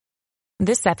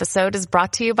This episode is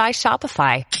brought to you by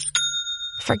Shopify.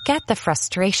 Forget the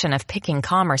frustration of picking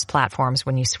commerce platforms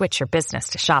when you switch your business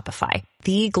to Shopify,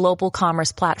 the global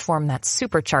commerce platform that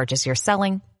supercharges your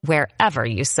selling wherever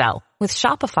you sell. With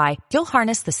Shopify, you'll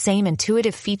harness the same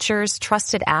intuitive features,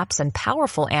 trusted apps, and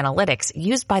powerful analytics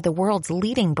used by the world's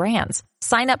leading brands.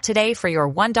 Sign up today for your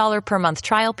 $1 per month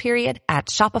trial period at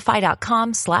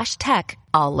shopify.com/tech,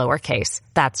 all lowercase.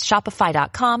 That's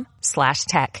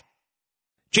shopify.com/tech.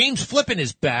 James Flippin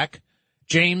is back.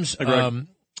 James, all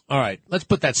right, let's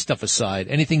put that stuff aside.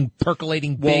 Anything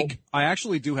percolating big? Well, I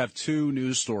actually do have two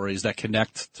news stories that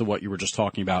connect to what you were just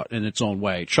talking about in its own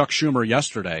way. Chuck Schumer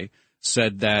yesterday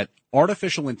said that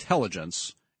artificial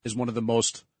intelligence is one of the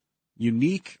most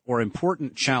unique or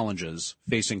important challenges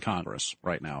facing Congress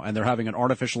right now. And they're having an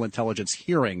artificial intelligence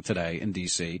hearing today in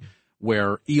D.C.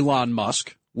 where Elon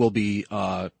Musk will be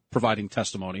providing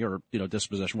testimony or,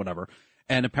 disposition, whatever.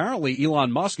 And apparently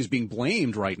Elon Musk is being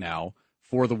blamed right now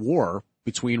for the war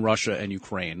between Russia and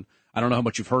Ukraine. I don't know how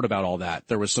much you've heard about all that.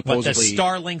 There was supposedly the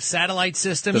Starlink satellite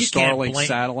system. The Starlink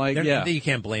satellite, yeah. You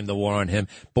can't blame the war on him.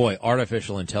 Boy,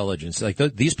 artificial intelligence. Like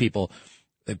these people,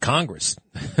 Congress,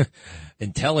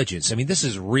 intelligence. I mean, this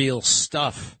is real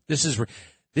stuff. This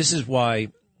is why,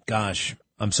 gosh,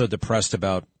 I'm so depressed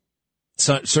about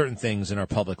certain things in our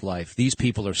public life. These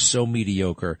people are so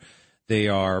mediocre. They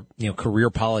are, career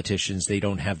politicians. They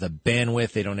don't have the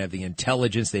bandwidth. They don't have the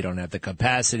intelligence. They don't have the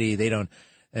capacity.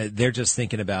 They're just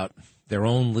thinking about their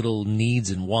own little needs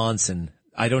and wants, and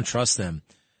I don't trust them.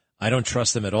 I don't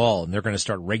trust them at all, and they're going to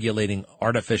start regulating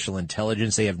artificial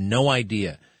intelligence. They have no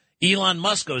idea. Elon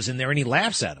Musk goes in there, and he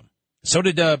laughs at him. So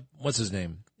did, what's his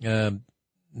name? The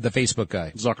Facebook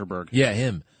guy. Zuckerberg. Yeah,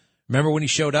 him. Remember when he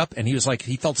showed up, and he was like,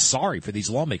 he felt sorry for these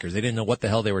lawmakers. They didn't know what the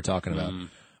hell they were talking about.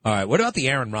 All right, what about the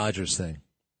Aaron Rodgers thing?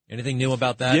 Anything new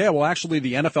about that? Yeah, well, actually,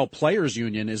 the NFL Players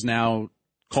Union is now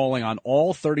calling on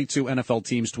all 32 NFL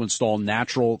teams to install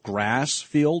natural grass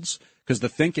fields, because the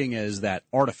thinking is that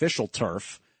artificial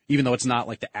turf, even though it's not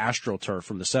like the AstroTurf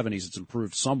from the 70s, it's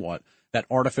improved somewhat, that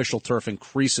artificial turf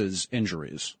increases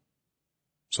injuries.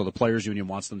 So the Players Union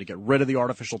wants them to get rid of the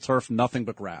artificial turf, nothing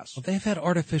but grass. Well, they've had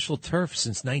artificial turf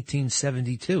since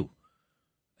 1972.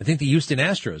 I think the Houston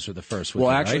Astros were the first. Well,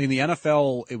 actually, right? in the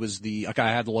NFL, it was I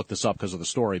had to look this up because of the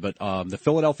story, but the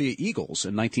Philadelphia Eagles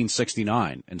in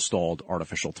 1969 installed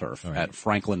artificial turf at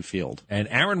Franklin Field. And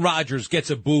Aaron Rodgers gets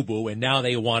a boo-boo, and now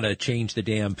they want to change the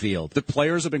damn field. The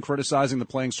players have been criticizing the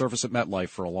playing surface at MetLife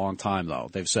for a long time, though.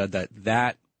 They've said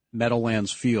that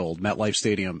Meadowlands Field, MetLife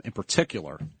Stadium in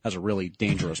particular, has a really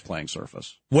dangerous playing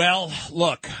surface. Well,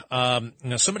 look,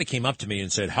 somebody came up to me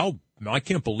and said, I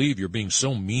can't believe you're being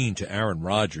so mean to Aaron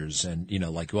Rodgers. And,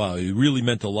 wow, he really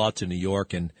meant a lot to New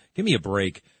York. And give me a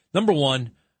break. Number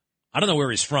one, I don't know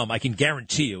where he's from. I can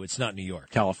guarantee you it's not New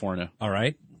York. California. All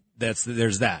right?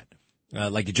 There's that.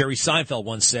 Like Jerry Seinfeld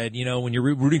once said, when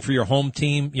you're rooting for your home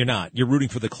team, you're not. You're rooting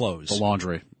for the clothes. The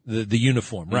laundry. The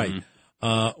uniform, right.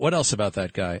 Mm-hmm. What else about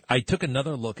that guy? I took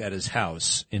another look at his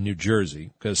house in New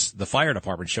Jersey because the fire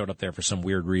department showed up there for some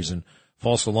weird reason.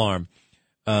 False alarm.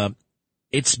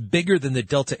 It's bigger than the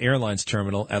Delta Airlines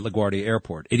terminal at LaGuardia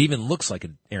Airport. It even looks like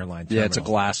an airline terminal. Yeah, it's a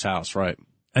glass house, right?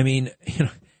 I mean,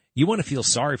 you want to feel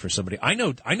sorry for somebody. I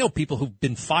know people who've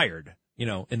been fired,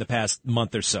 in the past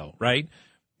month or so, right?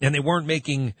 And they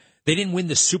didn't win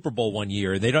the Super Bowl one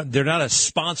year. They're not a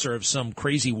sponsor of some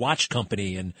crazy watch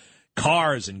company and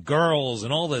cars and girls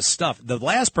and all this stuff. The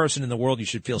last person in the world you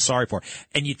should feel sorry for.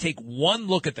 And you take one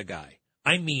look at the guy.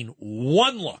 I mean,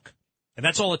 one look. And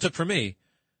that's all it took for me.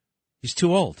 He's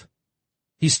too old.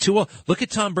 He's too old. Look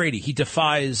at Tom Brady. He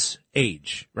defies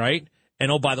age, right?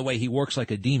 And oh, by the way, he works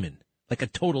like a demon, like a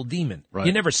total demon. Right.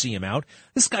 You never see him out.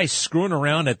 This guy's screwing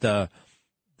around at the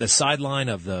sideline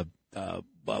of the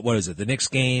Knicks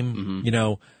game,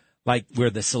 like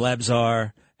where the celebs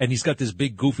are. And he's got this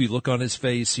big goofy look on his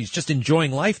face. He's just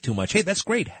enjoying life too much. Hey, that's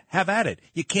great. Have at it.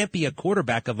 You can't be a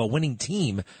quarterback of a winning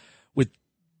team with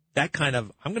that kind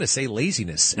of, I'm going to say,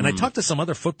 laziness. And I talked to some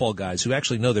other football guys who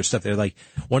actually know their stuff. They're like,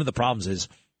 one of the problems is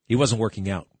he wasn't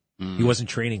working out. He wasn't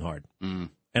training hard.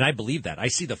 And I believe that. I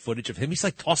see the footage of him. He's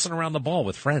like tossing around the ball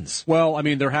with friends. Well, I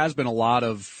mean, there has been a lot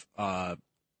of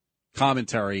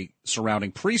commentary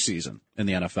surrounding preseason in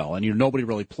the NFL. And nobody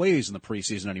really plays in the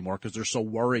preseason anymore because they're so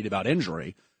worried about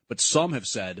injury. But some have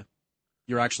said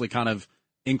you're actually kind of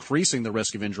increasing the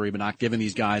risk of injury, but not giving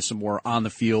these guys some more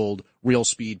on-the-field,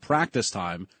 real-speed practice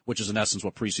time, which is in essence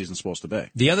what preseason is supposed to be.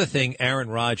 The other thing, Aaron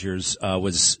Rodgers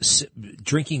was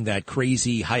drinking that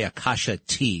crazy Hayakasha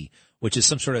tea, which is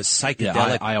some sort of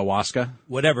psychedelic. Ayahuasca.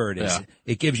 Whatever it is. Yeah.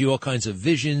 It gives you all kinds of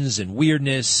visions and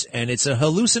weirdness, and it's a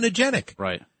hallucinogenic.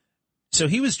 Right. So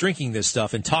he was drinking this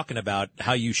stuff and talking about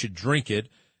how you should drink it,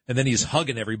 and then he's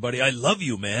hugging everybody. I love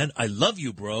you, man. I love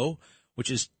you, bro. Which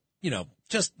is,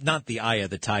 just not the eye of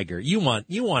the tiger. You want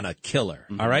a killer,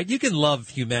 all right? You can love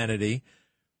humanity,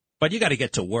 but you got to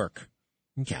get to work.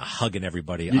 You can't hugging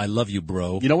everybody. I love you,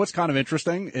 bro. You know what's kind of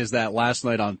interesting is that last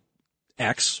night on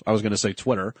X, I was going to say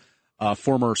Twitter,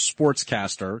 former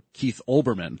sportscaster Keith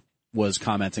Olbermann was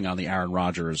commenting on the Aaron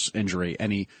Rodgers injury,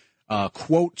 and he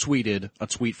quote tweeted a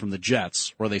tweet from the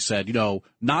Jets where they said,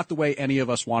 not the way any of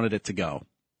us wanted it to go.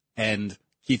 And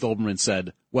Keith Olbermann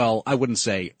said, well, I wouldn't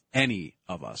say any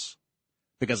of us,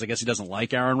 because I guess he doesn't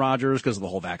like Aaron Rodgers because of the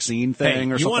whole vaccine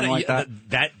thing or something like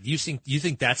that. You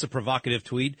think that's a provocative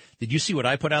tweet? Did you see what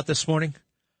I put out this morning?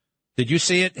 Did you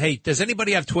see it? Hey, does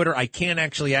anybody have Twitter? I can't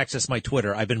actually access my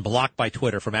Twitter. I've been blocked by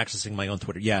Twitter from accessing my own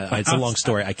Twitter. Yeah, it's a long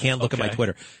story. I can't look at my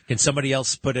Twitter. Can somebody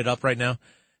else put it up right now?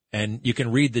 And you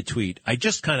can read the tweet. I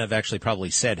just kind of actually probably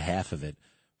said half of it,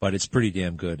 but it's pretty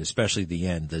damn good, especially the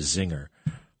end, the zinger.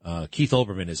 Keith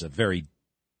Olbermann is a very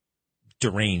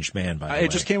deranged man, by the way.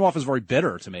 It just came off as very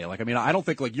bitter to me. I don't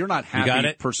think, you're not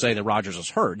happy per se that Rodgers is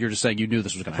hurt. You're just saying you knew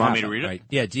this was going to happen. Want me to read it? Right.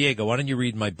 Yeah, Diego, why don't you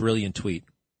read my brilliant tweet?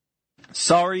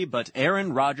 Sorry, but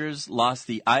Aaron Rodgers lost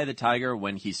the eye of the tiger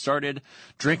when he started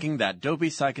drinking that dopey,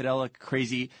 psychedelic,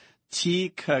 crazy tea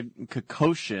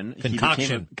concoction.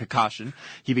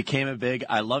 He became a big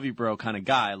I love you, bro kind of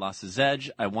guy, lost his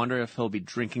edge. I wonder if he'll be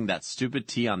drinking that stupid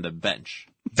tea on the bench.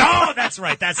 Oh, that's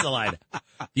right. That's the line.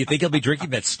 Do you think he'll be drinking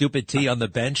that stupid tea on the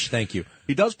bench? Thank you.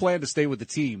 He does plan to stay with the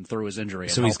team through his injury.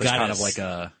 So he's got kind of like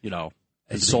a,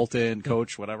 consultant,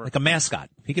 coach, whatever. Like a mascot.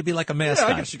 He could be like a mascot.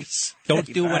 Yeah, I guess you could say Don't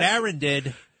do what Aaron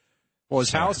did. Well,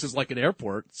 his house is like an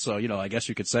airport, so, I guess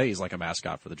you could say he's like a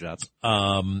mascot for the Jets.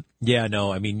 Yeah,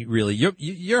 no, I mean, really,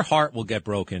 your heart will get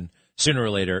broken sooner or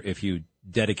later if you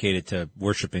dedicate it to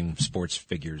worshiping sports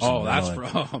figures. Oh,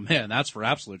 that's for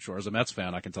absolute sure. As a Mets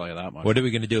fan, I can tell you that much. What are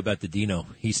we going to do about Dino?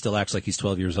 He still acts like he's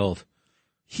 12 years old.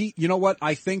 You know what?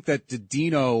 I think that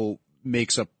Dino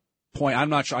makes a point. I'm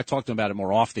not sure. I talked to him about it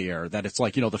more off the air, that it's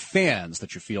like, the fans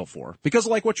that you feel for. Because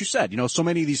like what you said, so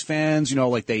many of these fans,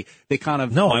 they kind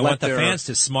of. No, I want the fans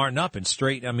to smarten up and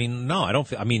straight. I mean, no, I don't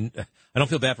feel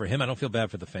bad for him. I don't feel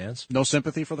bad for the fans. No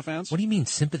sympathy for the fans? What do you mean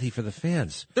sympathy for the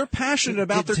fans? They're passionate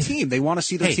about their team. They want to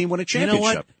see their team win a championship.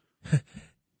 You know what?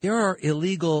 There are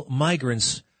illegal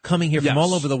migrants coming here from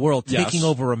all over the world, taking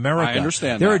over America. I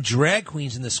understand There that. are drag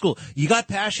queens in the school. You got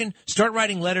passion? Start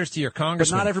writing letters to your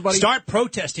congressman. But not everybody. Start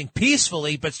protesting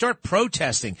peacefully, but start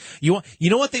protesting. You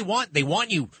know what they want? They want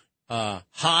you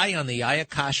high on the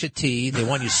Ayakasha tea. They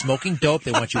want you smoking dope.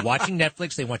 They want you watching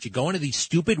Netflix. They want you going to these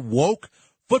stupid woke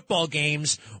football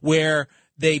games where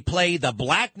they play the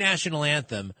black national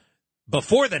anthem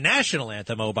before the national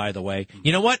anthem. Oh, by the way,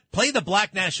 you know what? Play the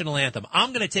black national anthem. I'm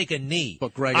going to take a knee.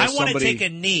 But Greg, I want to take a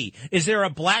knee. Is there a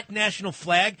black national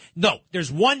flag? No,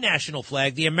 there's one national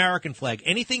flag, the American flag.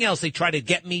 Anything else they try to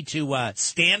get me to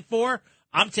stand for,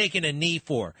 I'm taking a knee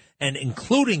for, and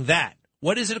including that.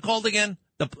 What is it called again?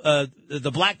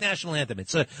 The black national anthem.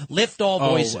 It's a lift all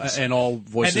voices. And all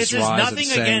voices and this rise is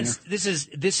nothing and against.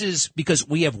 This is because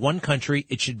we have one country.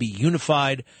 It should be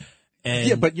unified.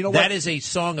 And but you know that what? is a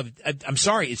song of. I'm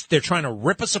sorry, they're trying to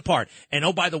rip us apart. And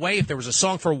oh, by the way, if there was a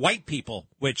song for white people,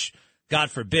 which God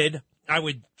forbid, I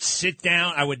would sit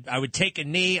down. I would take a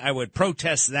knee. I would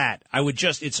protest that.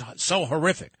 It's so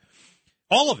horrific.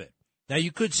 All of it. Now,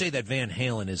 you could say that Van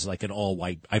Halen is like an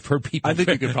all-white. I've heard people. I think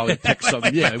you could probably pick some.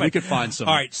 Yeah, we could find some.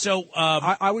 All right, so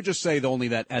I would just say only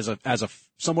that as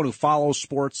someone who follows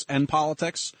sports and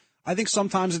politics, I think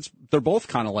sometimes they're both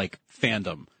kind of like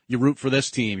fandom. You root for this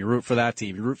team, you root for that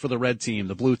team, you root for the red team,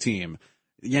 the blue team,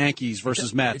 Yankees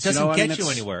versus Mets. It doesn't get you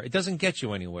anywhere. It doesn't get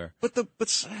you anywhere. But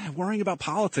worrying about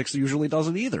politics usually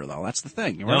doesn't either, though. That's the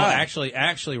thing. No,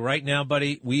 actually, right now,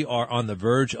 buddy, we are on the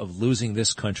verge of losing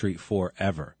this country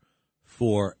forever.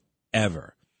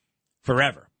 Forever.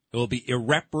 It will be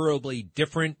irreparably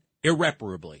different,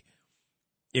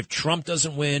 if Trump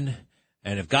doesn't win,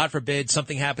 and if, God forbid,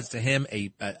 something happens to him,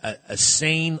 a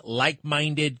sane,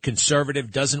 like-minded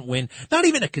conservative doesn't win. Not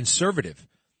even a conservative.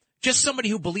 Just somebody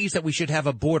who believes that we should have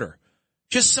a border.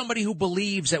 Just somebody who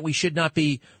believes that we should not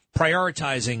be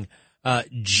prioritizing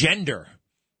gender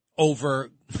over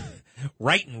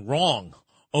right and wrong,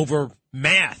 over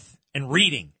math and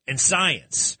reading and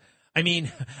science. I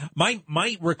mean,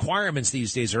 my requirements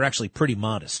these days are actually pretty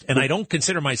modest, and I don't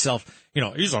consider myself,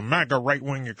 he's a MAGA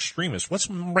right-wing extremist. What's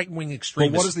right-wing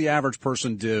extremist? Well, what does the average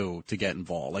person do to get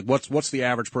involved? Like, what's the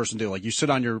average person do? Like, you sit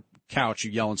on your couch,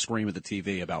 you yell and scream at the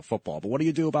TV about football. But what do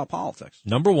you do about politics?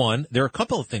 Number one, there are a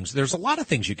couple of things. There's a lot of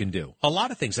things you can do. A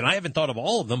lot of things. And I haven't thought of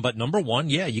all of them, but number one,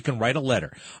 yeah, you can write a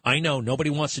letter. I know nobody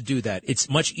wants to do that. It's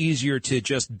much easier to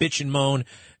just bitch and moan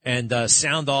and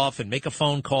sound off and make a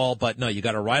phone call. But no, you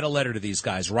got to write a letter to these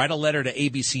guys. Write a letter to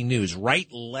ABC News.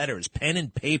 Write letters, pen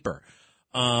and paper.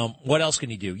 What else can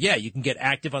you do? Yeah, you can get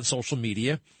active on social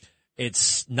media.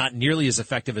 It's not nearly as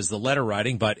effective as the letter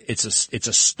writing, but it's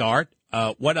a start.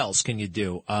 What else can you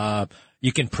do?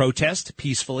 You can protest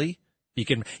peacefully. You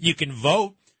can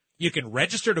vote. You can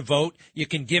register to vote. You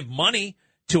can give money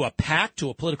to a PAC, to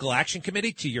a political action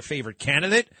committee, to your favorite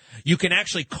candidate. You can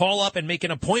actually call up and make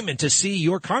an appointment to see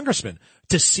your congressman,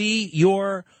 to see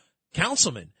your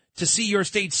councilman, to see your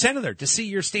state senator, to see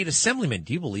your state assemblyman.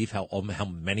 Do you believe how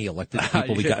many elected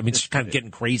people we got? I mean, it's kind of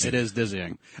getting crazy. It is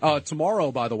dizzying.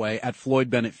 Tomorrow, by the way, at Floyd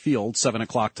Bennett Field,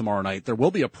 7:00 tomorrow night, there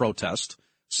will be a protest.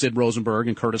 Sid Rosenberg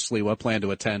and Curtis Sliwa plan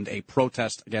to attend a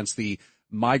protest against the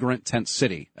migrant tent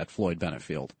city at Floyd Bennett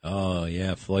Field. Oh,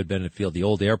 yeah, Floyd Bennett Field, the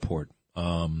old airport.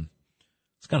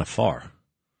 It's kind of far.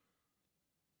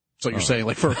 So you're saying,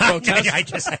 like, for a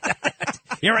protest?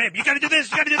 Here I am. You got to do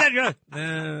this. You got to do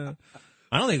that.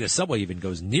 I don't think the subway even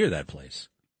goes near that place.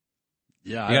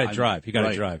 Yeah, you got to drive. You got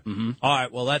to drive. Mm-hmm. All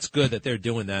right. Well, that's good that they're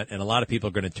doing that, and a lot of people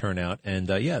are going to turn out. And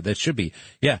yeah, that should be.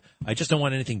 Yeah, I just don't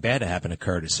want anything bad to happen to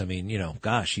Curtis. I mean,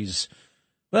 gosh, he's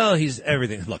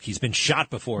everything. Look, he's been shot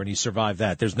before, and he survived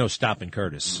that. There's no stopping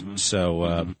Curtis. Mm-hmm.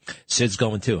 So Sid's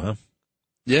going too, huh?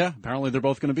 Yeah, apparently they're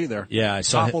both going to be there. Yeah, I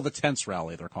saw Topple the Tents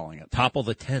rally, they're calling it. Topple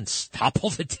the Tents. Topple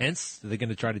the Tents? Are they going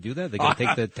to try to do that? They're going to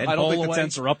take the tent pole away? I don't think the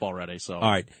tents are up already. So. All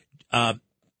right.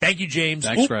 Thank you, James.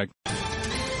 Thanks, Greg.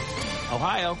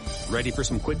 Ohio, ready for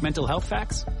some quick mental health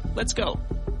facts? Let's go.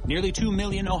 Nearly 2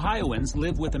 million Ohioans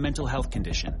live with a mental health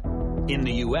condition. In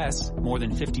the U.S., more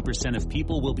than 50% of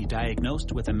people will be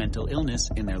diagnosed with a mental illness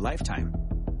in their lifetime.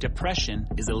 Depression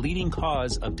is a leading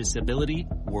cause of disability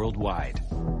worldwide.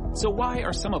 So why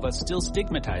are some of us still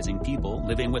stigmatizing people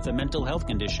living with a mental health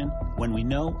condition when we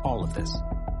know all of this?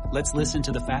 Let's listen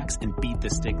to the facts and beat the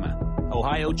stigma.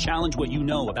 Ohio, challenge what you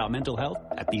know about mental health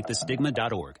at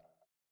beatthestigma.org.